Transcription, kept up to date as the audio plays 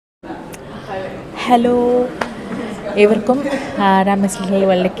Hello, ഏവർക്കും രാമസ്ലിഹൽ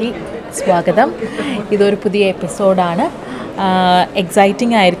വള്ളിക്ക് സ്വാഗതം. ഇതൊരു പുതിയ എപ്പിസോഡാണ്.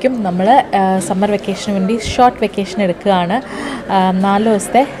 എക്സൈറ്റിംഗ് ആയിരിക്കും. നമ്മൾ സമ്മർ വെക്കേഷന് വേണ്ടി ഷോർട്ട് വെക്കേഷൻ എടുക്കുകയാണ്. 4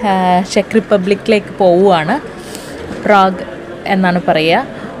 ദിവസത്തെ ചെക്ക് റിപ്പബ്ലിക്കിലേക്ക് പോവുകയാണ്. പ്രാഗ് എന്നാണ് പറയുക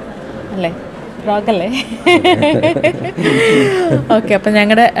അല്ലേ? പ്രാഗല്ലേ? ഓക്കെ, അപ്പം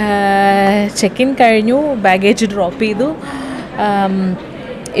ഞങ്ങളുടെ ചെക്ക് ഇൻ കഴിഞ്ഞു, ബാഗേജ് ഡ്രോപ്പ് ചെയ്തു.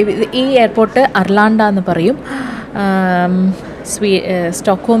 ഈ എയർപോർട്ട് അർലാണ്ട എന്ന് പറയും.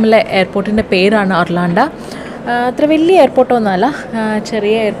 സ്റ്റോക്ക്ഹോമിലെ എയർപോർട്ടിൻ്റെ പേരാണ് അർലാണ്ട. അത്ര വലിയ എയർപോർട്ടൊന്നുമല്ല,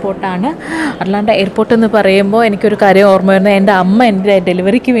 ചെറിയ എയർപോർട്ടാണ്. അർലാണ്ട എയർപോർട്ട് എന്ന് പറയുമ്പോൾ എനിക്കൊരു കാര്യം ഓർമ്മ വരുന്നത്, എൻ്റെ അമ്മ എൻ്റെ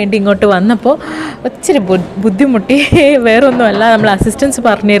ഡെലിവറിക്ക് വേണ്ടി ഇങ്ങോട്ട് വന്നപ്പോൾ ഒത്തിരി ബുദ്ധിമുട്ടി. വേറൊന്നുമല്ല, നമ്മൾ അസിസ്റ്റൻസ്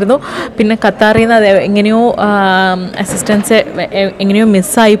പറഞ്ഞിരുന്നു. പിന്നെ ഖത്താറിൽ നിന്ന് എങ്ങനെയോ അസിസ്റ്റൻസ് എങ്ങനെയോ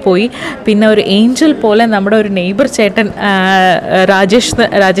മിസ്സായി പോയി. പിന്നെ ഒരു ഏഞ്ചൽ പോലെ നമ്മുടെ ഒരു നെയ്ബർ ചേട്ടൻ,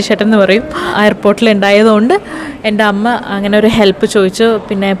 രാജേഷ് ചേട്ടൻ എന്ന് പറയും, എയർപോർട്ടിൽ ഉണ്ടായതുകൊണ്ട് എൻ്റെ അമ്മ അങ്ങനെ ഒരു ഹെൽപ്പ് ചോദിച്ചു.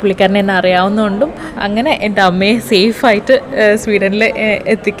 പിന്നെ പുള്ളിക്കാരനെ എന്നെ അറിയാവുന്നതുകൊണ്ടും അങ്ങനെ എൻ്റെ അമ്മയെ സേഫായിട്ട് സ്വീഡനിൽ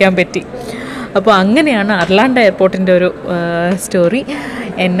എത്തിക്കാൻ പറ്റി. അപ്പോൾ അങ്ങനെയാണ് അർലാണ്ട എയർപോർട്ടിൻ്റെ ഒരു സ്റ്റോറി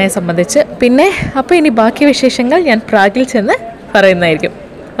എന്നെ സംബന്ധിച്ച്. പിന്നെ അപ്പോൾ ഇനി ബാക്കി വിശേഷങ്ങൾ ഞാൻ പ്രാഗിൽ ചെന്ന് പറയുന്നതായിരിക്കും.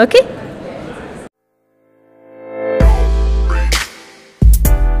 Okay.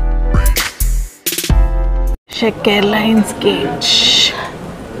 Czech Airlines gauge,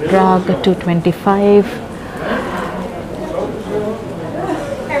 Prague 225.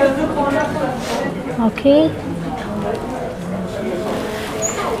 Okay,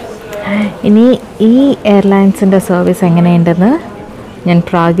 ഇനി ഈ എയർലൈൻസിൻ്റെ സർവീസ് എങ്ങനെയുണ്ടെന്ന് ഞാൻ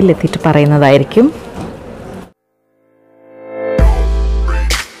പ്രാഗിലെത്തിയിട്ട് പറയുന്നതായിരിക്കും.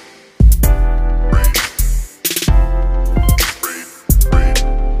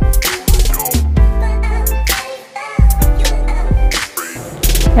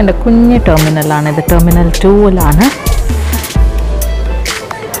 എൻ്റെ കുഞ്ഞ് ടെർമിനലാണിത്, ടെർമിനൽ 2-ലാണ്.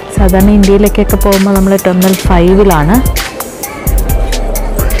 സാധാരണ ഇന്ത്യയിലേക്കൊക്കെ പോകുമ്പോൾ നമ്മൾ ടെർമിനൽ 5-ലാണ്.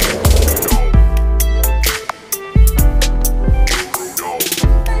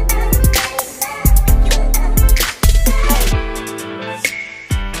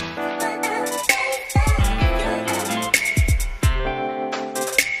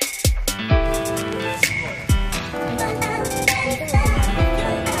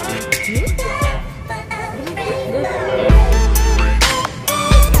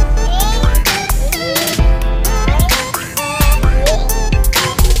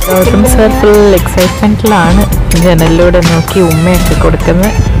 ഗൗതം സർ ഫുൾ എക്സൈറ്റ്മെൻറ്റിലാണ്, ജനലിലൂടെ നോക്കി ഉമ്മയൊക്കെ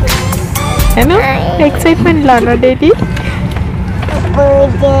കൊടുക്കുന്നത്. ഏനോ എക്സൈറ്റ്മെൻറ്റിലാണോ ഡേഡി?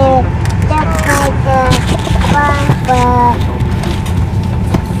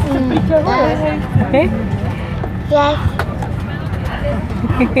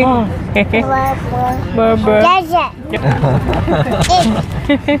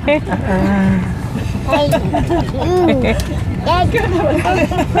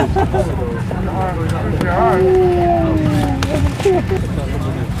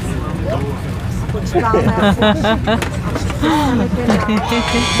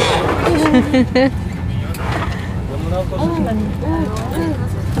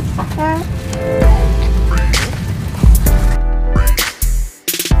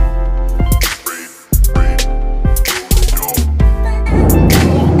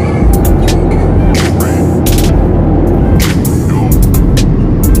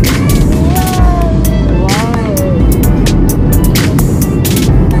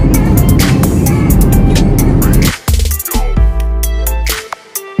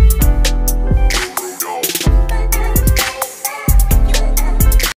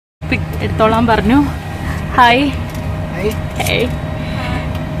 എടുത്തോളാൻ പറഞ്ഞു. ഹായ്. ഹേയ്.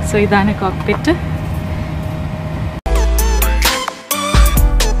 സോ ഇതാണ് cockpit.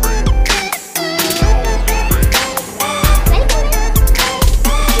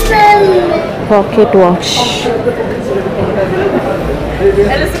 Pocket watch.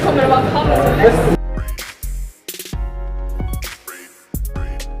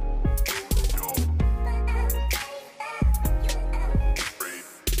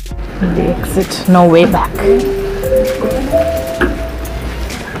 The exit, no way back.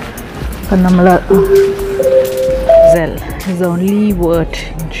 അപ്പം നമ്മൾ Zell is the only word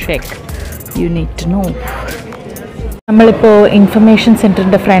in Czech you need to know. നമ്മളിപ്പോൾ ഇൻഫർമേഷൻ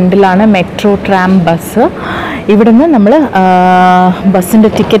സെൻറ്ററിൻ്റെ ഫ്രണ്ടിലാണ്. Metro, tram, bus. ഇവിടുന്ന് നമ്മൾ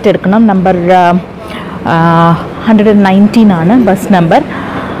ബസ്സിൻ്റെ ടിക്കറ്റ് എടുക്കണം. Number 119 bus number.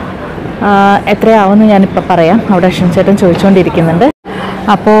 എത്രയാവുമെന്ന് ഞാനിപ്പോൾ പറയാം. അവിടെ ചേട്ടൻ ചോദിച്ചുകൊണ്ടിരിക്കുന്നുണ്ട്.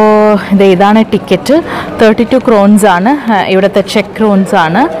 അപ്പോൾ ഇതാണ് ടിക്കറ്റ്. 32 ക്രോൺസ് ആണ്, ഇവിടുത്തെ ചെക്ക് ക്രോൺസ്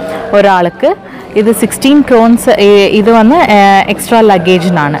ആണ്. ഒരാൾക്ക്. ഇത് 16 crowns. ഇത് വന്ന് എക്സ്ട്രാ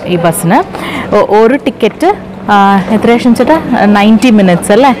ലഗേജിനാണ് ഈ ബസ്സിന്. ഒരു ടിക്കറ്റ് എത്രയാണെന്ന് വെച്ചിട്ട് 90 minutes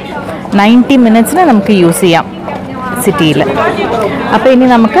അല്ലേ, 90 minutesന് നമുക്ക് യൂസ് ചെയ്യാം സിറ്റിയിൽ. അപ്പോൾ ഇനി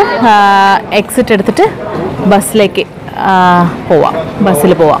നമുക്ക് എക്സിറ്റ് എടുത്തിട്ട് ബസ്സിലേക്ക്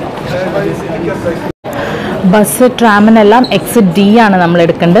ബസ്സിൽ പോവാം. ബസ് ട്രാമിനെല്ലാം എക്സിറ്റ് ഡി ആണ് നമ്മൾ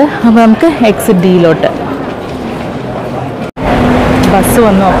എടുക്കേണ്ടത്. അപ്പോൾ നമുക്ക് എക്സിറ്റ് ഡിയിലോട്ട് ബസ്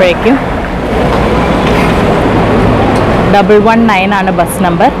വന്നു. അപ്പോഴേക്കും 119 ആണ് ബസ്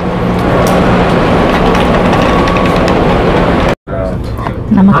നമ്പർ.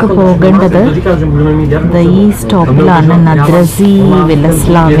 നമുക്ക് പോകേണ്ടത് ഈ സ്റ്റോപ്പിലാണ്, നദ്രസി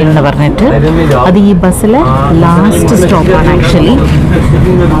വിലസ്ലാവി എന്ന് പറഞ്ഞിട്ട്. അത് ഈ ബസ്സിലെ ലാസ്റ്റ് സ്റ്റോപ്പാണ് ആക്ച്വലി.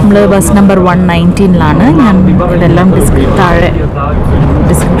 നമ്മൾ ബസ് നമ്പർ 119ലാണ്. ഞാൻ ഇതെല്ലാം താഴെ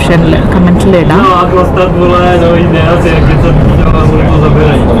ഡിസ്ക്രിപ്ഷനിൽ കമൻറ്റിൽ ഇടാം.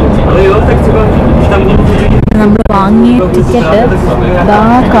 നമ്മൾ വാങ്ങിയ ടിക്കറ്റ് ഇതാ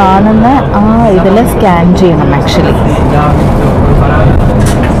കാണുന്ന ഇതിൽ സ്കാൻ ചെയ്യണം ആക്ച്വലി.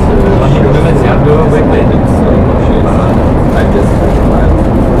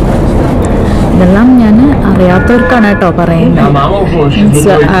 ഇതെല്ലാം ഞാൻ അറിയാത്തവർക്കാണ് കേട്ടോ പറയുന്നത്. മീൻസ്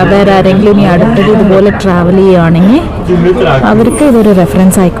വേറെ ആരെങ്കിലും ഇനി അടുത്തത് ഇതുപോലെ ട്രാവൽ ചെയ്യുകയാണെങ്കിൽ അവർക്ക് ഇതൊരു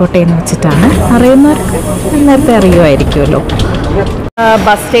റെഫറൻസ് ആയിക്കോട്ടെ എന്ന് വെച്ചിട്ടാണ്. അറിയുന്നവർക്ക് നേരത്തെ അറിയുമായിരിക്കുമല്ലോ.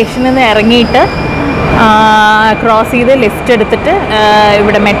 ബസ് സ്റ്റേഷനിൽ നിന്ന് ഇറങ്ങിയിട്ട് ക്രോസ് ചെയ്ത് ലിഫ്റ്റ് എടുത്തിട്ട്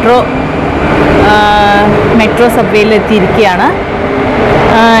ഇവിടെ മെട്രോ സബ്വേയിൽ എത്തിയിരിക്കുകയാണ്.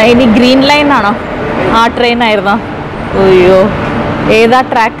 ഇനി ഗ്രീൻ ലൈൻ ആണോ? ആ ട്രെയിൻ ആയിരുന്നോ? അയ്യോ, ഏതാ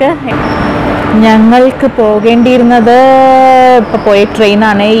ട്രാക്ക്? ഞങ്ങൾക്ക് പോകേണ്ടിയിരുന്നത് ഇപ്പോൾ പോയ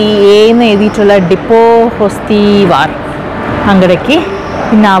ട്രെയിനാണ് ഈ എന്ന് എഴുതിയിട്ടുള്ള ഡിപ്പോ ഹൊസ്തിവാർ അങ്ങടേക്ക്.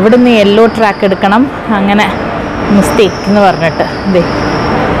 പിന്നെ അവിടെ നിന്ന് യെല്ലോ ട്രാക്ക് എടുക്കണം. അങ്ങനെ മിസ്റ്റേക്ക് എന്ന് പറഞ്ഞിട്ട് ഇതേ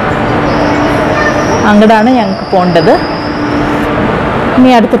അങ്ങടാണ് ഞങ്ങൾക്ക് പോകേണ്ടത്. ഇനി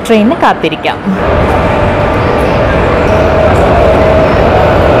അടുത്ത ട്രെയിനിന് കാത്തിരിക്കാം.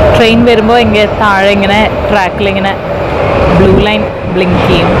 ട്രെയിൻ വരുമ്പോൾ ഇങ്ങനെ താഴെ ഇങ്ങനെ ട്രാക്കിലിങ്ങനെ ബ്ലൂ ലൈൻ ബ്ലിങ്ക്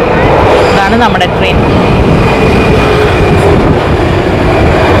ചെയ്യും. ഇതാണ് നമ്മുടെ ട്രെയിൻ.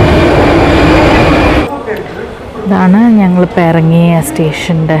 ഇതാണ് ഞങ്ങളിപ്പോൾ ഇറങ്ങിയ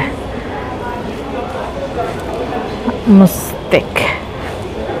സ്റ്റേഷൻ്റെ മുസ്തക്.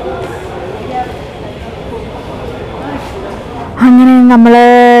 അങ്ങനെ നമ്മൾ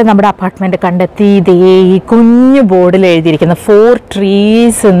നമ്മുടെ അപ്പാർട്ട്മെൻറ്റ് കണ്ടെത്തി. ഇതേ ഈ കുഞ്ഞു ബോർഡിൽ എഴുതിയിരിക്കുന്ന 4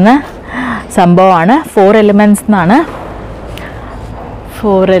 trees എന്ന സംഭവമാണ്. 4 elements എന്നാണ്.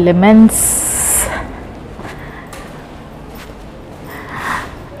 4 elements.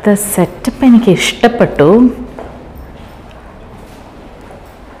 സെറ്റപ്പ് എനിക്ക് ഇഷ്ടപ്പെട്ടു.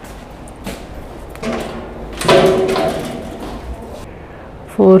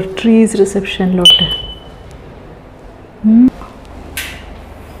 Four trees റിസപ്ഷനിലോട്ട്.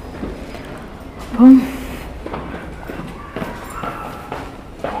 അപ്പം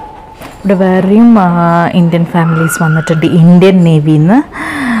ഇവിടെ വേറെയും ഇന്ത്യൻ ഫാമിലീസ് വന്നിട്ടുണ്ട്, ഇന്ത്യൻ നേവിയിൽ നിന്ന്.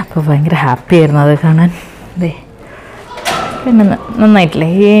 അപ്പോൾ ഭയങ്കര ഹാപ്പി ആയിരുന്നു അത് കാണാൻ. അതെ, പിന്നെ നന്നായിട്ടില്ലേ?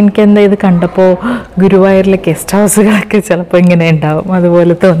 എനിക്കെന്താ ഇത് കണ്ടപ്പോൾ ഗുരുവായൂരിലെ ഗസ്റ്റ് ഹൗസുകളൊക്കെ ചിലപ്പോൾ ഇങ്ങനെ ഉണ്ടാവും,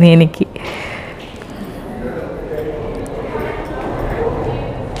 അതുപോലെ തോന്നി എനിക്ക്.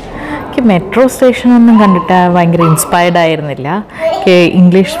 മെട്രോ സ്റ്റേഷനൊന്നും കണ്ടിട്ട് ഭയങ്കര ഇൻസ്പയർഡ് ആയിരുന്നില്ല.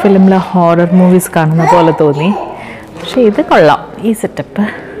 ഇംഗ്ലീഷ് ഫിലിമിലെ ഹൊറർ മൂവീസ് കാണുന്ന പോലെ തോന്നി. പക്ഷേ ഇത് കൊള്ളാം, ഈ സെറ്റപ്പ്.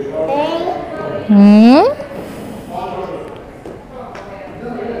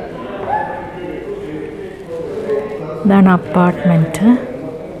 ഇതാണ് അപ്പാർട്ട്മെൻറ്റ്.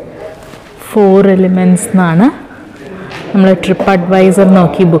 4 elements എന്നാണ്. നമ്മൾ ട്രിപ്പ് അഡ്വൈസർ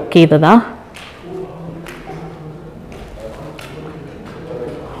നോക്കി ബുക്ക് ചെയ്തതാ.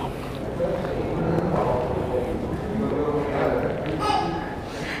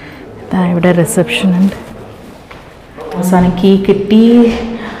 ഇവിടെ റിസപ്ഷൻ ഉണ്ട്. അവസാനം കീ കിട്ടി.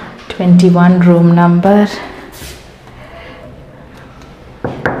 21 റൂം നമ്പർ.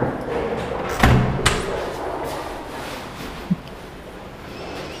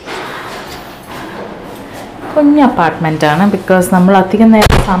 കുഞ്ഞ് അപ്പാർട്ട്മെൻറ്റാണ്. ബിക്കോസ് നമ്മൾ അധികം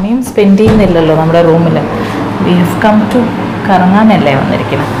നേരം സമയം സ്പെൻഡ് ചെയ്യുന്നില്ലല്ലോ നമ്മുടെ റൂമിൽ. വി ഹാവ് കം ടു കറങ്ങാനല്ലേ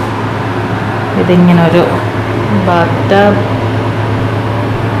വന്നിരിക്കുന്നത്. ഇതിങ്ങനെ ഒരു ബാത്ത്,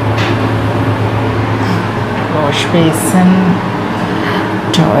 വാഷ് ബേസിൻ,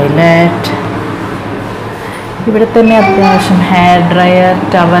 ടോയ്ലറ്റ്. ഇവിടെ തന്നെ അത്യാവശ്യം ഹെയർ ഡ്രയർ,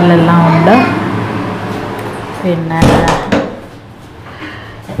 ടവലെല്ലാം ഉണ്ട്. പിന്നെ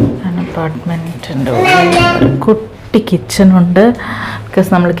അപ്പാർട്ട്മെൻറ്റിൻ്റെ ഒരു കുട്ടി കിച്ചണുണ്ട്. ബിക്കോസ്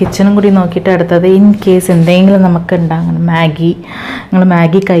നമ്മൾ കിച്ചണും കൂടി നോക്കിയിട്ട് അടുത്തത് ഇൻ കേസ് എന്തെങ്കിലും നമുക്ക് ഉണ്ടാകണം. ഞങ്ങൾ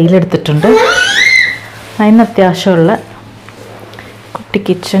മാഗി കയ്യിലെടുത്തിട്ടുണ്ട്. അതിന് അത്യാവശ്യമുള്ള കുട്ടി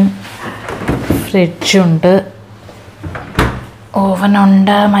കിച്ചൺ. ഫ്രിഡ്ജുണ്ട്,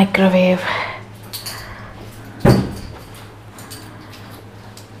 ഓവനുണ്ട്, മൈക്രോവേവ്.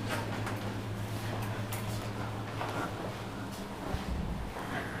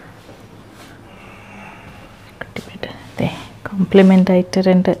 കോംപ്ലിമെൻ്റ് ആയിട്ട്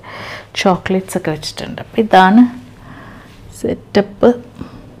 2 ചോക്ലേറ്റ്സ് ഒക്കെ വെച്ചിട്ടുണ്ട്. അപ്പം ഇതാണ് സെറ്റപ്പ്.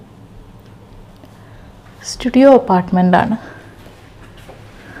 സ്റ്റുഡിയോ അപ്പാർട്ട്മെൻ്റാണ്.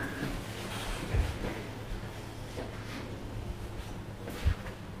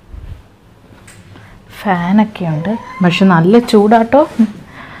 ഫാനൊക്കെ ഉണ്ട്, പക്ഷെ നല്ല ചൂടാട്ടോ.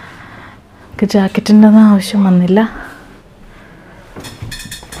 എനിക്ക് ജാക്കറ്റിൻ്റെ ഒന്നും ആവശ്യം വന്നില്ല.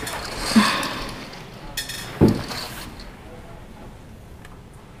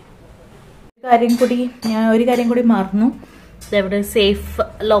 ഒരു കാര്യം കൂടി മറന്നു. ഇവിടെ സേഫ്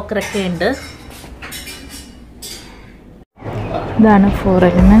ലോക്കറൊക്കെ ഉണ്ട്. ഇതാണ് 4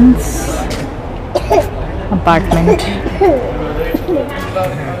 elements അപ്പാർട്ട്മെന്റ്.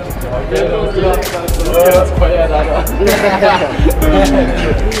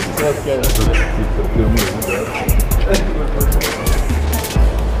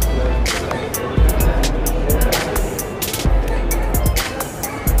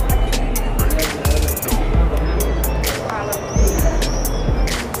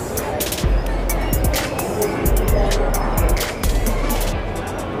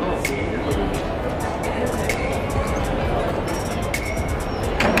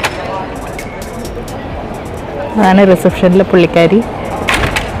 അതാണ് റിസപ്ഷനിലെ പുള്ളിക്കാരി.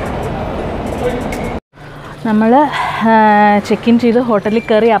 നമ്മൾ ചെക്ക് ഇൻ ചെയ്ത് ഹോട്ടലിൽ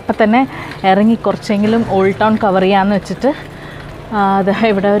കയറി അപ്പം തന്നെ ഇറങ്ങി കുറച്ചെങ്കിലും ഓൾഡ് ടൗൺ കവർ ചെയ്യാമെന്ന് വെച്ചിട്ട് അത്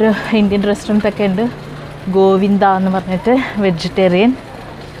ഇവിടെ ഒരു ഇന്ത്യൻ റെസ്റ്റോറൻ്റ് ഒക്കെ ഉണ്ട്, ഗോവിന്ദ എന്ന് പറഞ്ഞിട്ട്, വെജിറ്റേറിയൻ.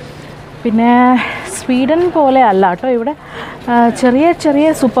 പിന്നെ സ്വീഡൻ പോലെ അല്ല കേട്ടോ, ഇവിടെ ചെറിയ ചെറിയ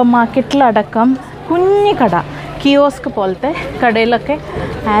സൂപ്പർ മാർക്കറ്റിലടക്കം കുഞ്ഞു കട, കിയോസ്ക് പോലത്തെ കടയിലൊക്കെ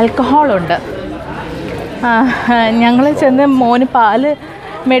ആൽക്കഹോളുണ്ട്. ഞങ്ങൾ ചെന്ന് മോന് പാല്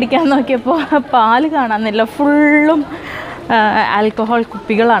മേടിക്കാൻ നോക്കിയപ്പോൾ പാല് കാണാമെന്നില്ല, ഫുള്ളും ആൽക്കഹോൾ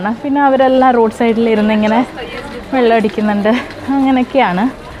കുപ്പികളാണ്. പിന്നെ അവരെല്ലാം റോഡ് സൈഡിലിരുന്ന് ഇങ്ങനെ വെള്ളം അടിക്കുന്നുണ്ട്. അങ്ങനെയൊക്കെയാണ്.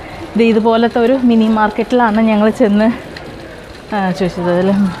 ഇതുപോലത്തെ ഒരു മിനി മാർക്കറ്റിലാണ് ഞങ്ങൾ ചെന്ന് ചോദിച്ചത്.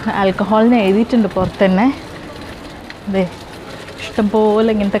 അതിൽ ആൽക്കഹോളിന് എഴുതിയിട്ടുണ്ട് പുറത്ത് തന്നെ. അതെ,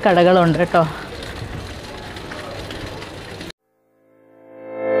 ഇഷ്ടംപോലെ ഇങ്ങനത്തെ കടകളുണ്ട് കേട്ടോ.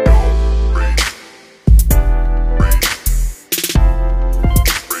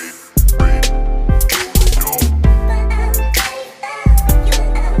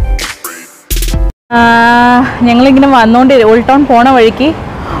 ഞങ്ങളിങ്ങനെ വന്നുകൊണ്ട് ഓൾഡ് ടൗൺ പോണ വഴിക്ക്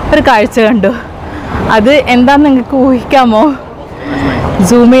ഒരു കാഴ്ച കണ്ടു. അത് എന്താണെന്ന് നിങ്ങൾക്ക് ഊഹിക്കാമോ?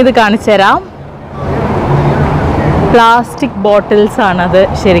 സൂം ചെയ്ത് കാണിച്ചു തരാം. പ്ലാസ്റ്റിക് ബോട്ടിൽസാണത്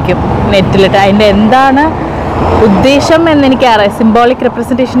ശരിക്കും നെറ്റിലിട്ട്. അതിൻ്റെ എന്താണ് ഉദ്ദേശം എന്നെനിക്കറിയാം, സിംബോളിക്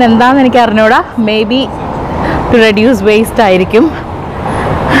റെപ്രസെൻറ്റേഷൻ എന്താണെന്ന് എനിക്ക് അറിഞ്ഞൂടാ. May be to reduce waste ആയിരിക്കും.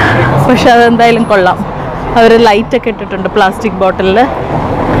 പക്ഷെ അതെന്തായാലും കൊള്ളാം. അവർ ലൈറ്റൊക്കെ ഇട്ടിട്ടുണ്ട് പ്ലാസ്റ്റിക് ബോട്ടിലിൽ.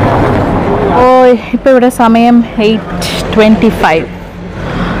 ഇപ്പോൾ ഇവിടെ സമയം 8:25.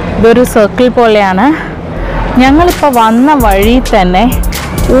 ഇതൊരു സർക്കിൾ പോലെയാണ്. ഞങ്ങളിപ്പോൾ വന്ന വഴി തന്നെ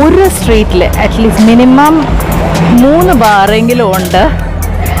ഒരു സ്ട്രീറ്റിൽ അറ്റ്ലീസ്റ്റ് മിനിമം 3 ബാറെങ്കിലും ഉണ്ട്.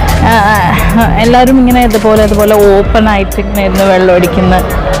 എല്ലാവരും ഇങ്ങനെ ഇതുപോലെ ഓപ്പൺ ആയിട്ട് ഇങ്ങനെ ഇരുന്ന് വെള്ളം അടിക്കുന്ന.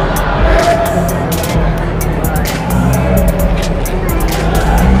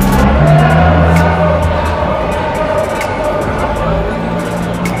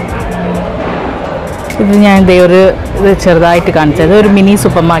 ഇത് ഞാൻ ഇത് ചെറുതായിട്ട് കാണിച്ചത് ഒരു മിനി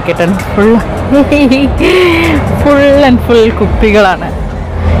സൂപ്പർ മാർക്കറ്റാണ്. Full and full കുപ്പികളാണ്.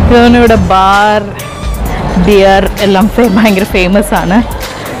 ഇതൊന്നും ഇവിടെ ബാർ, ബിയർ എല്ലാം ഭയങ്കര ഫേമസ് ആണ്.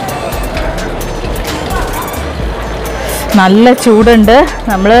 നല്ല ചൂടുണ്ട്.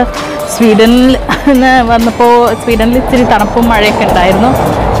 നമ്മൾ സ്വീഡനിൽ വന്നപ്പോൾ സ്വീഡനിൽ ഇച്ചിരി തണുപ്പും മഴയൊക്കെ ഉണ്ടായിരുന്നു.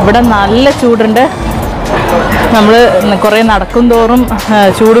 ഇവിടെ നല്ല ചൂടുണ്ട്. നമ്മൾ കുറേ നടക്കും തോറും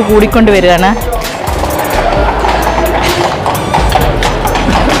ചൂട് കൂടിക്കൊണ്ട് വരികയാണ്.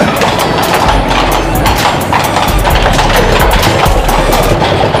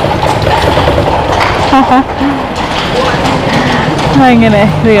 അങ്ങനെ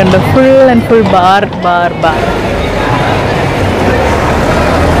ഇത് കണ്ടു, full and full bar.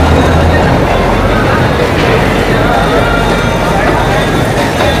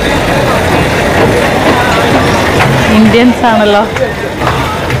 Indians ആണല്ലോ.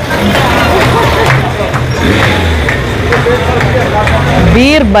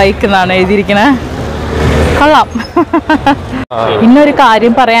 ബീർ ബൈക്ക് എന്നാണ് എഴുതിയിരിക്കുന്നത്. കൊള്ളാം. ഇന്നൊരു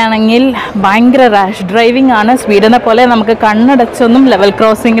കാര്യം പറയുകയാണെങ്കിൽ ഭയങ്കര റാഷ് ഡ്രൈവിംഗ് ആണ്. സ്വീഡനെ പോലെ നമുക്ക് കണ്ണടച്ചൊന്നും ലെവൽ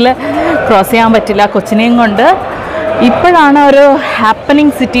ക്രോസിങ്ങിൽ ക്രോസ് ചെയ്യാൻ പറ്റില്ല കൊച്ചിനെയും കൊണ്ട്. ഇപ്പോഴാണ് ഒരു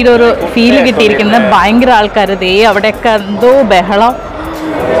ഹാപ്പനിങ് സിറ്റിയുടെ ഒരു ഫീൽ കിട്ടിയിരിക്കുന്നത്. ഭയങ്കര ആൾക്കാർ, ദേ അവിടെയൊക്കെ എന്തോ ബഹളം.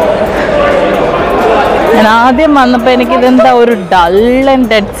 ഞാൻ ആദ്യം വന്നപ്പോൾ എനിക്കിതെന്താ ഒരു ഡൾ ആൻഡ്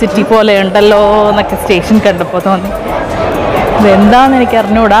ഡെഡ് സിറ്റി പോലെ ഉണ്ടല്ലോ എന്നൊക്കെ സ്റ്റേഷൻ കണ്ടപ്പോൾ തോന്നി. ഇതെന്താണെന്ന് എനിക്ക്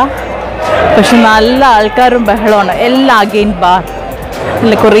അറിഞ്ഞൂടാ. പക്ഷെ നല്ല ആൾക്കാരും ബഹളമാണ്. എല്ലാം അഗെയിൻ ബാർ,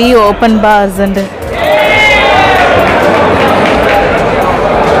 അല്ല കുറേ ഓപ്പൺ ബാർസ് ഉണ്ട്.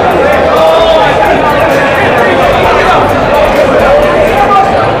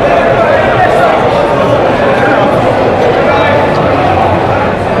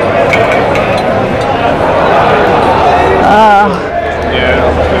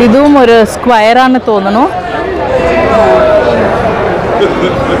 ഇതും ഒരു സ്ക്വയറാണ് തോന്നുന്നു.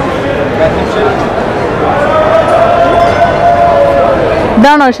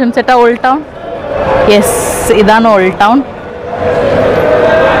 ഇതാണോ ചേട്ടാ ഓൾഡ് ടൗൺ? യെസ്, ഇതാണ് ഓൾഡ് ടൗൺ.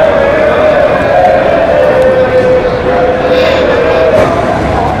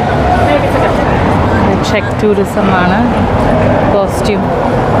 ചെക്ക് ടൂറിസം ആണ്. കോസ്റ്റ്യൂം.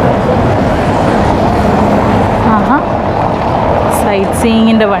 ആഹാ, സൈറ്റ്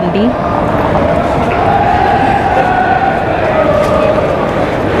സീയിങ്ങിൻ്റെ വണ്ടി.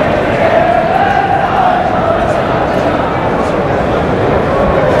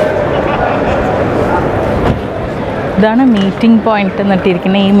 ഇതാണ് മീറ്റിംഗ് പോയിന്റ്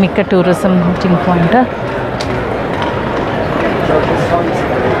എന്നിട്ടിരിക്കുന്നത്. ഈ മിക്ക ടൂറിസം മീറ്റിംഗ് പോയിന്റ്.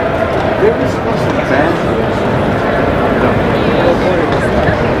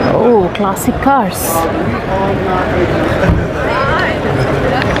 ഓ, classic cars.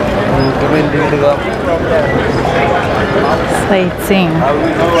 Site seeing.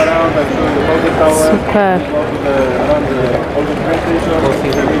 Super.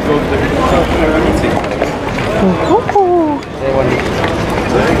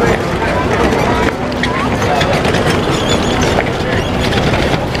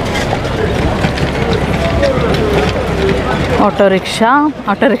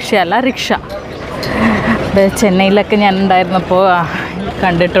 ഓട്ടോറിക്ഷയല്ല, rickshaw. ചെന്നൈയിലൊക്കെ ഞാൻ ഉണ്ടായിരുന്നപ്പോൾ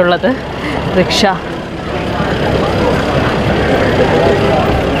കണ്ടിട്ടുള്ളത് റിക്ഷ.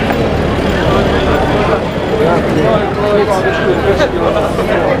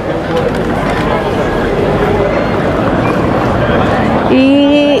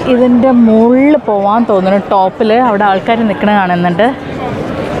 ഇതിൻ്റെ മുകളിൽ പോവാൻ തോന്നുന്നു. ടോപ്പിൽ അവിടെ ആൾക്കാർ നിൽക്കണ കാണുന്നുണ്ട്.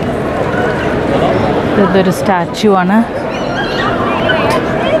 ഇതൊരു സ്റ്റാച്ചു ആണ്.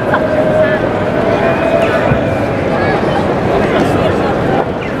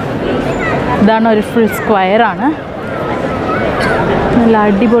 ഇതാണ് ഒരു ഫുൾ സ്ക്വയറാണ്. നല്ല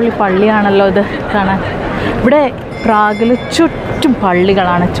അടിപൊളി പള്ളിയാണല്ലോ ഇത് കാണാൻ. ഇവിടെ പ്രാഗിൽ ചുറ്റും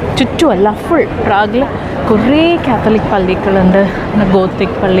പള്ളികളാണ്. ചുറ്റുമല്ല, ഫുൾ പ്രാഗിൽ കുറേ കാത്തലിക് പള്ളികളുണ്ട്, പിന്നെ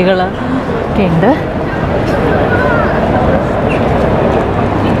ഗോത്തിക് പള്ളികൾ ഒക്കെ ഉണ്ട്.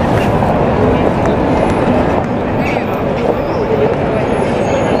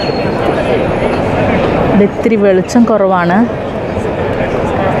 ഇവിടെ ഇത്തിരി വെളിച്ചം കുറവാണ്.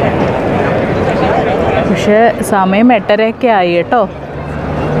 പക്ഷേ സമയം 8:30 ആയി കേട്ടോ.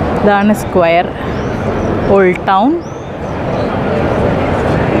 ഇതാണ് സ്ക്വയർ, ഓൾഡ് ടൗൺ.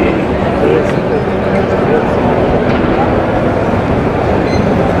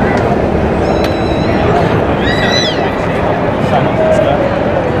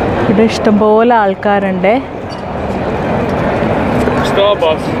 ഇവിടെ ഇഷ്ടംപോലെ ആൾക്കാരുണ്ട്.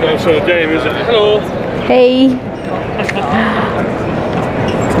 ഹേയ്,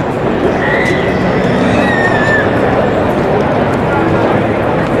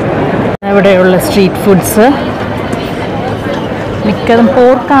 ഇവിടെയുള്ള സ്ട്രീറ്റ് ഫുഡ്സ് മിക്കതും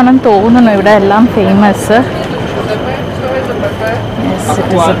പോർക്കാണെന്ന് തോന്നുന്നു. ഇവിടെ എല്ലാം famous.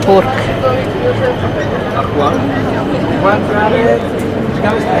 Pork.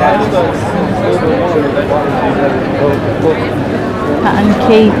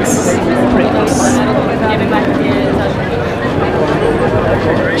 Pancakes, bricks,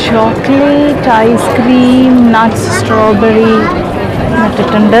 chocolate, ice cream, nuts, strawberry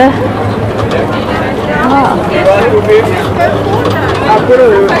നട്ടിട്ടുണ്ട്.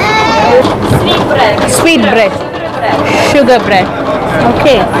 Sweet bread, sugar bread.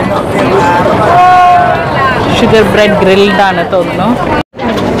 Okay. Sugar bread grilled ആണ് തോന്നുന്നു.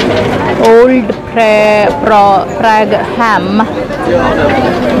 Old Prague Ham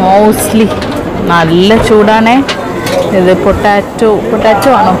mostly. നല്ല ചൂടാണേ. ഇത്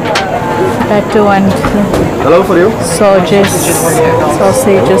പൊട്ടാറ്റോ ആണോ? Potato and Hello for you.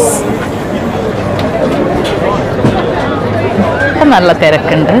 Sausages. നല്ല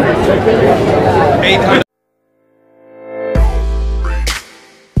തിരക്കുണ്ട്.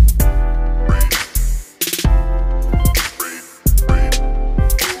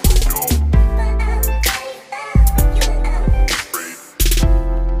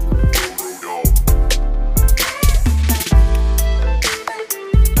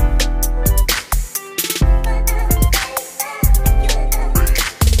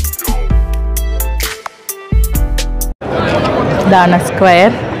 ഇതാണ്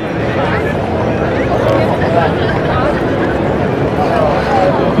സ്ക്വയർ.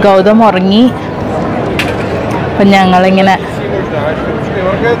 ഗൗതം ഉറങ്ങി. അപ്പം ഞങ്ങളിങ്ങനെ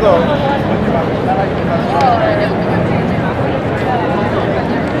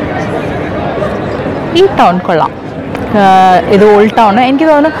ഈ ടൗൺ കൊള്ളാം. ഇത് ഓൾഡ് ടൗൺ. എനിക്ക്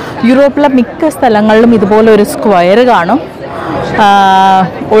തോന്നുന്നു യൂറോപ്പിലെ മിക്ക സ്ഥലങ്ങളിലും ഇതുപോലെ ഒരു സ്ക്വയർ കാണും,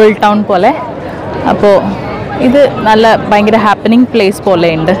 ഓൾഡ് ടൗൺ പോലെ. അപ്പോൾ ഇത് നല്ല ഭയങ്കര ഹാപ്പനിങ് പ്ലേസ് പോലെ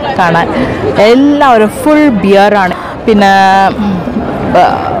ഉണ്ട് കാണാൻ. എല്ലാവരും ഫുൾ ബിയറാണ്. പിന്നെ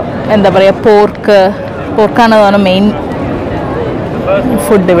എന്താ പറയുക, പോർക്കാണ് തോന്നുന്നു മെയിൻ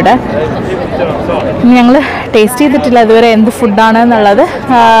ഫുഡ് ഇവിടെ. ഞങ്ങൾ ടേസ്റ്റ് ചെയ്തിട്ടില്ല ഇതുവരെ എന്ത് ഫുഡാണെന്നുള്ളത്.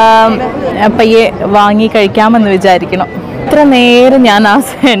 പയ്യെ വാങ്ങി കഴിക്കാമെന്ന് വിചാരിക്കണം. ഇത്ര നേരം ഞാൻ ആ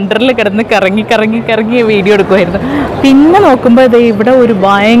സെൻറ്ററിൽ കിടന്ന് കറങ്ങി വീഡിയോ എടുക്കുമായിരുന്നു. പിന്നെ നോക്കുമ്പോൾ ഇത് ഇവിടെ ഒരു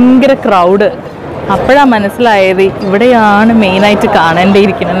ഭയങ്കര ക്രൗഡ്. അപ്പോഴാണ് മനസ്സിലായത് ഇവിടെയാണ് മെയിനായിട്ട്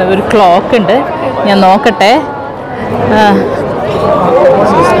കാണേണ്ടിയിരിക്കുന്നത്. ഒരു ക്ലോക്ക് ഉണ്ട്, ഞാൻ നോക്കട്ടെ.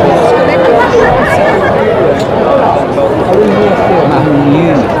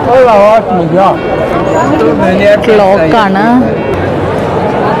 ക്ലോക്കാണ്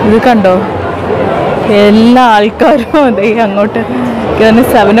ഇത്, കണ്ടോ? എല്ലാ ആൾക്കാരും അതെ അങ്ങോട്ട്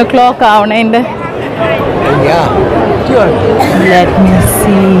 7 o'clock ആവണേൻ്റെ. Let me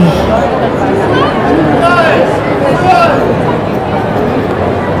see.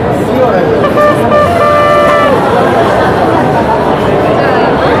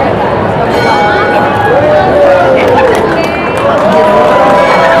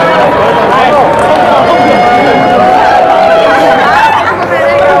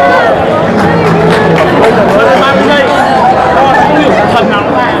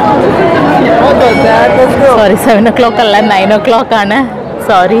 Sorry, 7 o'clock അല്ല, 9 o'clock ആണ്.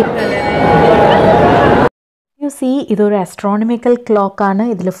 സോറി. യു സി ഇതൊരു ആസ്ട്രോണമിക്കൽ ക്ലോക്കാണ്.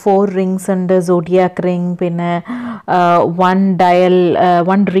 ഇതിൽ 4 rings ഉണ്ട്. സോഡിയാക് റിംഗ്, പിന്നെ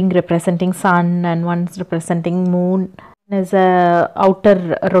 1 ring representing sun and 1 representing moon. is a outer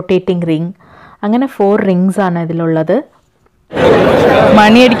rotating ring. അങ്ങനെ 4 rings ആണ് ഇതിലുള്ളത്.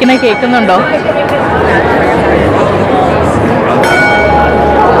 മണി അടിക്കണ കേൾക്കുന്നുണ്ടോ?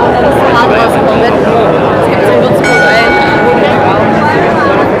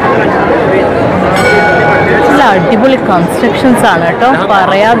 അടിപൊളി കൺസ്ട്രക്ഷൻസ് ആണ് കേട്ടോ,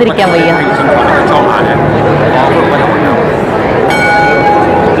 പറയാതിരിക്കാൻ വയ്യ.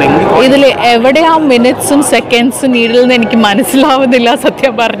 ഇതിൽ എവിടെയാ മിനിറ്റ്സും സെക്കൻഡ്സും നീഡിലെന്ന് എനിക്ക് മനസ്സിലാവുന്നില്ല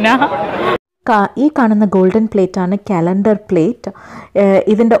സത്യം പറഞ്ഞാൽ. ഈ കാണുന്ന ഗോൾഡൻ പ്ലേറ്റ് ആണ് കാലണ്ടർ പ്ലേറ്റ്.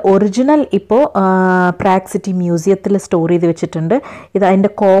 ഇതിൻ്റെ ഒറിജിനൽ ഇപ്പോൾ പ്രാഗ് സിറ്റി മ്യൂസിയത്തിൽ സ്റ്റോർ ചെയ്ത് വെച്ചിട്ടുണ്ട്. ഇത്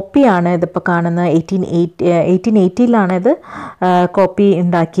അതിൻ്റെ കോപ്പിയാണ് ഇതിപ്പോൾ കാണുന്നത്. 1880 ഇത് കോപ്പി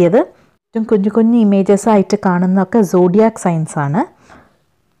ഉണ്ടാക്കിയത്. കുഞ്ഞു ഇമേജസ് ആയിട്ട് കാണുന്നതൊക്കെ സോഡിയാക് സൈൻസ് ആണ്.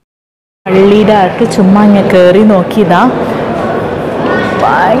 പള്ളിയുടെ അടുത്ത് ചുമ്മാ ഞാൻ കയറി നോക്കിയതാ,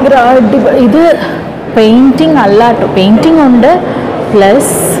 ഭയങ്കര അടിപൊളി. ഇത് പെയിൻറ്റിങ് അല്ല കേട്ടോ, പെയിൻറ്റിങ് ഉണ്ട്,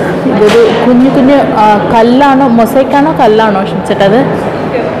 പ്ലസ് ഇതൊരു കുഞ്ഞു കല്ലാണോ മൊസൈക്കാണോ കല്ലാണോ ക്ഷമിച്ചിട്ടത്?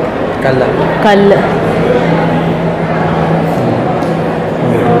 കല്ല്.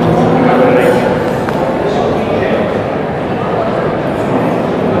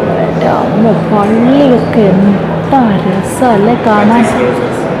 പള്ളിയൊക്കെ എന്താ രസമല്ലേ കാണാൻ.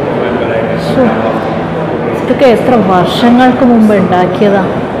 ഇതൊക്കെ എത്ര വർഷങ്ങൾക്ക് മുമ്പ് ഉണ്ടാക്കിയതാ.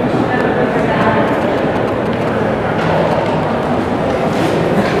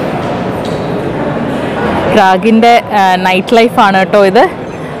 പ്രാഗിൻ്റെ നൈറ്റ് ലൈഫാണ് കേട്ടോ ഇത്.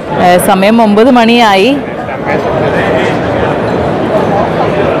 സമയം 9 മണിയായി.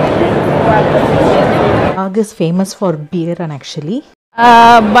 Prague is famous for beer and actually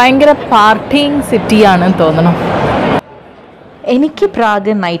ഭയങ്കര പാർട്ടിങ് സിറ്റിയാണെന്ന് തോന്നണം. എനിക്ക്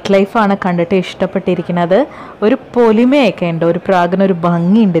പ്രാഗ് നൈറ്റ് ലൈഫാണ് കണ്ടിട്ട് ഇഷ്ടപ്പെട്ടിരിക്കുന്നത്. ഒരു പൊലിമയൊക്കെ ഉണ്ട്, ഒരു പ്രാഗിനൊരു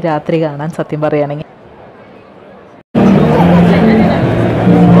ഭംഗിയുണ്ട് രാത്രി കാണാൻ സത്യം പറയുകയാണെങ്കിൽ.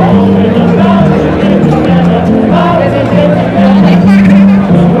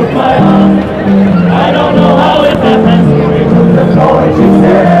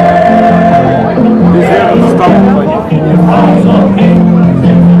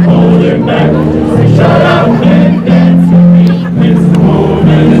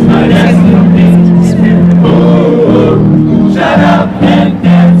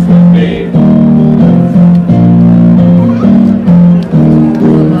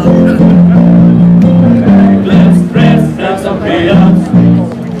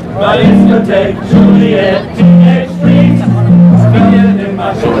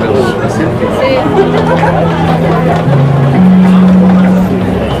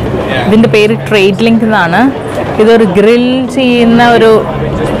 ഇതിൻ്റെ പേര് ട്രേഡ് ലിങ്ക് എന്നാണ്. ഇതൊരു ഗ്രിൽ ചെയ്യുന്ന ഒരു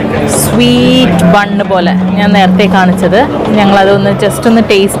സ്വീറ്റ് ബണ്ണ് പോലെ ഞാൻ നേരത്തെ കാണിച്ചത്. ഞങ്ങളതൊന്ന് ജസ്റ്റ് ഒന്ന്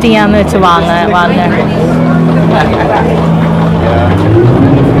ടേസ്റ്റ് ചെയ്യാമെന്ന് വെച്ച് വാങ്ങാൻ.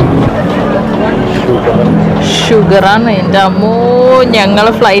 ഷുഗറാണ് എൻ്റെ അമ്മോ. ഞങ്ങൾ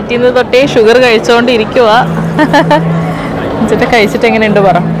ഫ്ലൈറ്റിൽ നിന്ന് തൊട്ടേ ഷുഗർ കഴിച്ചുകൊണ്ടിരിക്കുക. എന്നിട്ട് കഴിച്ചിട്ട് എങ്ങനെയുണ്ട്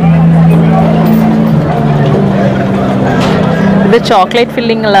പറ. ഇത് ചോക്ലേറ്റ്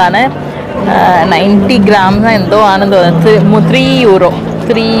ഫില്ലിങ്ങുള്ളതാണ്. 90 ഗ്രാംസ് എന്തോ ആണെന്ന് തോന്നുന്നത്. 3 യൂറോ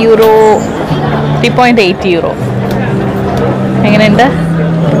 3.8 യൂറോ. എങ്ങനെയുണ്ട്?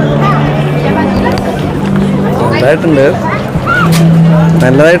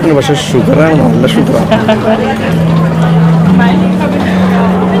 നല്ലതായിട്ടുണ്ട്. പക്ഷെ ഷുഗറാണ്, നല്ല ഷുഗറാണ്.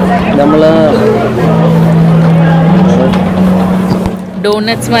 നമ്മള്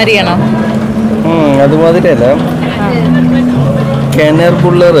ഡോണറ്റ്സ് മാതിരിയാണോ? അതുമാതിരിയല്ല. കെനർ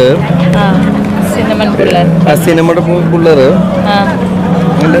പുള്ളറ്, സിനമൺ പുള്ളറ്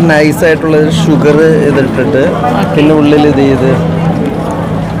നല്ല നൈസായിട്ടുള്ള ഷുഗർ ഇതിട്ടിട്ട് പിന്നെ ഉള്ളിൽ ഇത് ചെയ്ത്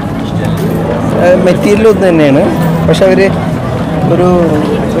മെറ്റീരിയൽ ഒന്ന് തന്നെയാണ്. പക്ഷെ അവർ ഒരു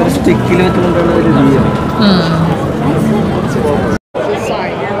സ്റ്റിക്കിൽ വെച്ചുകൊണ്ടാണ് അവർ ഇത് ചെയ്യുന്നത്.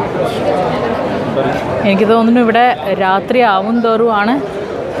 എനിക്ക് തോന്നുന്നു ഇവിടെ രാത്രി ആവും തോറുമാണ്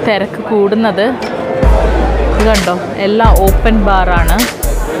തിരക്ക് കൂടുന്നത്. ഇത് കണ്ടോ, എല്ലാം ഓപ്പൺ ബാറാണ്.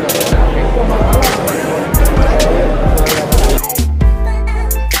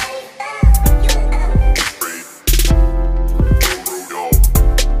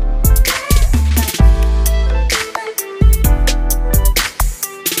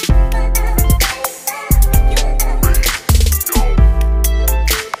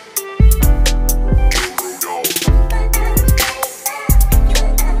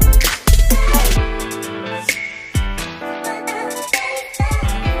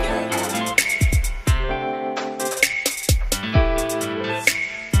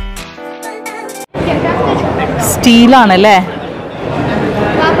 സ്റ്റീലാണല്ലേ?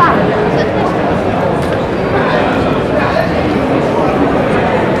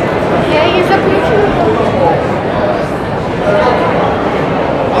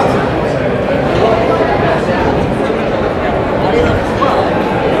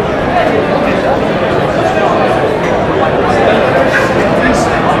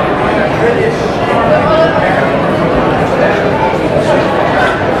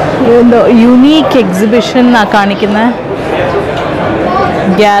 യുണീക്ക് എക്സിബിഷൻ കാണിക്കുന്ന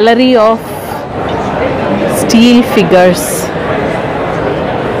gallery of steel figures.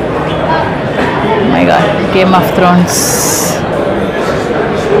 My God, game of Thrones.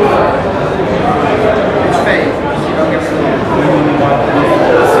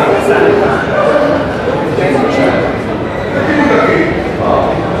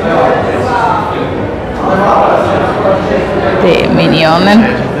 മിനിയോണൻ.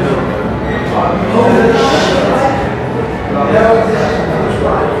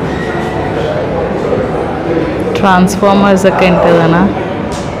 Transformers ഒക്കെ ഉണ്ടതാണ്.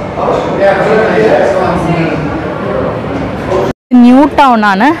 ന്യൂ ടൗൺ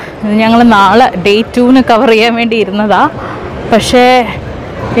ആണ്. ഞങ്ങൾ നാളെ ഡേ 2 കവർ ചെയ്യാൻ വേണ്ടി ഇരുന്നതാ. പക്ഷേ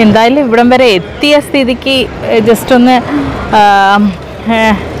എന്തായാലും ഇവിടം വരെ എത്തിയ സ്ഥിതിക്ക് ജസ്റ്റ് ഒന്ന്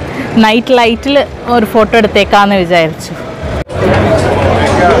നൈറ്റ് ലൈറ്റിൽ ഒരു ഫോട്ടോ എടുത്തേക്കാന്ന് വിചാരിച്ചു.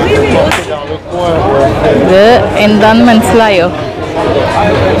 ഇത് എന്താന്ന് മനസ്സിലായോ?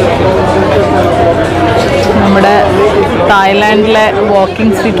 നമ്മുടെ തായ്ലാൻഡിലെ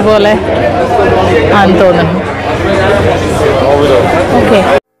വാക്കിംഗ് സ്ട്രീറ്റ് പോലെ ആണെന്ന് തോന്നുന്നു. ഓക്കെ,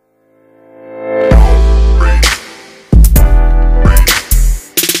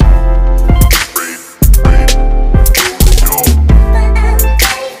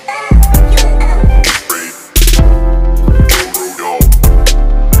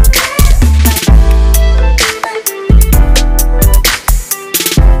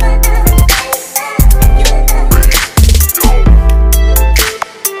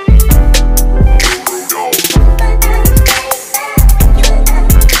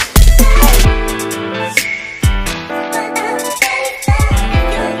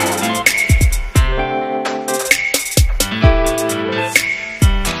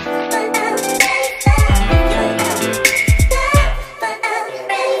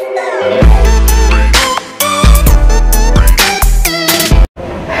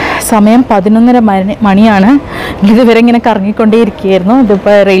 സമയം 11:30 മണിയാണ്. ഇതുവരെ ഇങ്ങനെ കറങ്ങിക്കൊണ്ടേയിരിക്കുകയായിരുന്നു.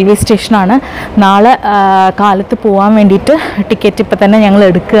 ഇതിപ്പോൾ റെയിൽവേ സ്റ്റേഷനാണ്. നാളെ കാലത്ത് പോകാൻ വേണ്ടിയിട്ട് ടിക്കറ്റ് ഇപ്പോൾ തന്നെ ഞങ്ങൾ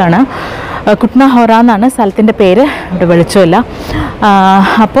എടുക്കുകയാണ്. കുട്ട്നഹോറ എന്നാണ് സ്ഥലത്തിൻ്റെ പേര്. ഇവിടെ വെളിച്ചമില്ല.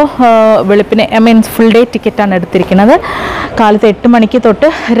 അപ്പോൾ വെളുപ്പിന് മീൻസ് ഫുൾ ഡേ ടിക്കറ്റാണ് എടുത്തിരിക്കുന്നത്. കാലത്ത് 8 മണിക്ക് തൊട്ട്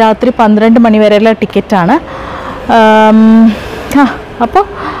രാത്രി 12 മണി വരെയുള്ള ടിക്കറ്റാണ്. അപ്പോൾ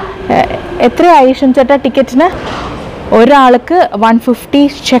എത്രയായി ചേട്ടാ ടിക്കറ്റിന്? ഒരാൾക്ക് 150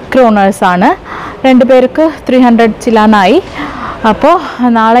 ചെക്ക് ക്രോണേഴ്സാണ്, 2 പേർക്ക് 300 ചില്ലാനായി. അപ്പോൾ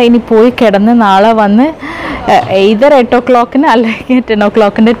നാളെ ഇനി പോയി കിടന്ന് നാളെ വന്ന് either 8 o'clock അല്ലെങ്കിൽ 10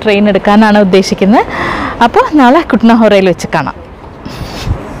 o'clock ട്രെയിൻ എടുക്കാനാണ് ഉദ്ദേശിക്കുന്നത്. അപ്പോൾ നാളെ കുട്ട്നഹോറയിൽ വെച്ച് കാണാം.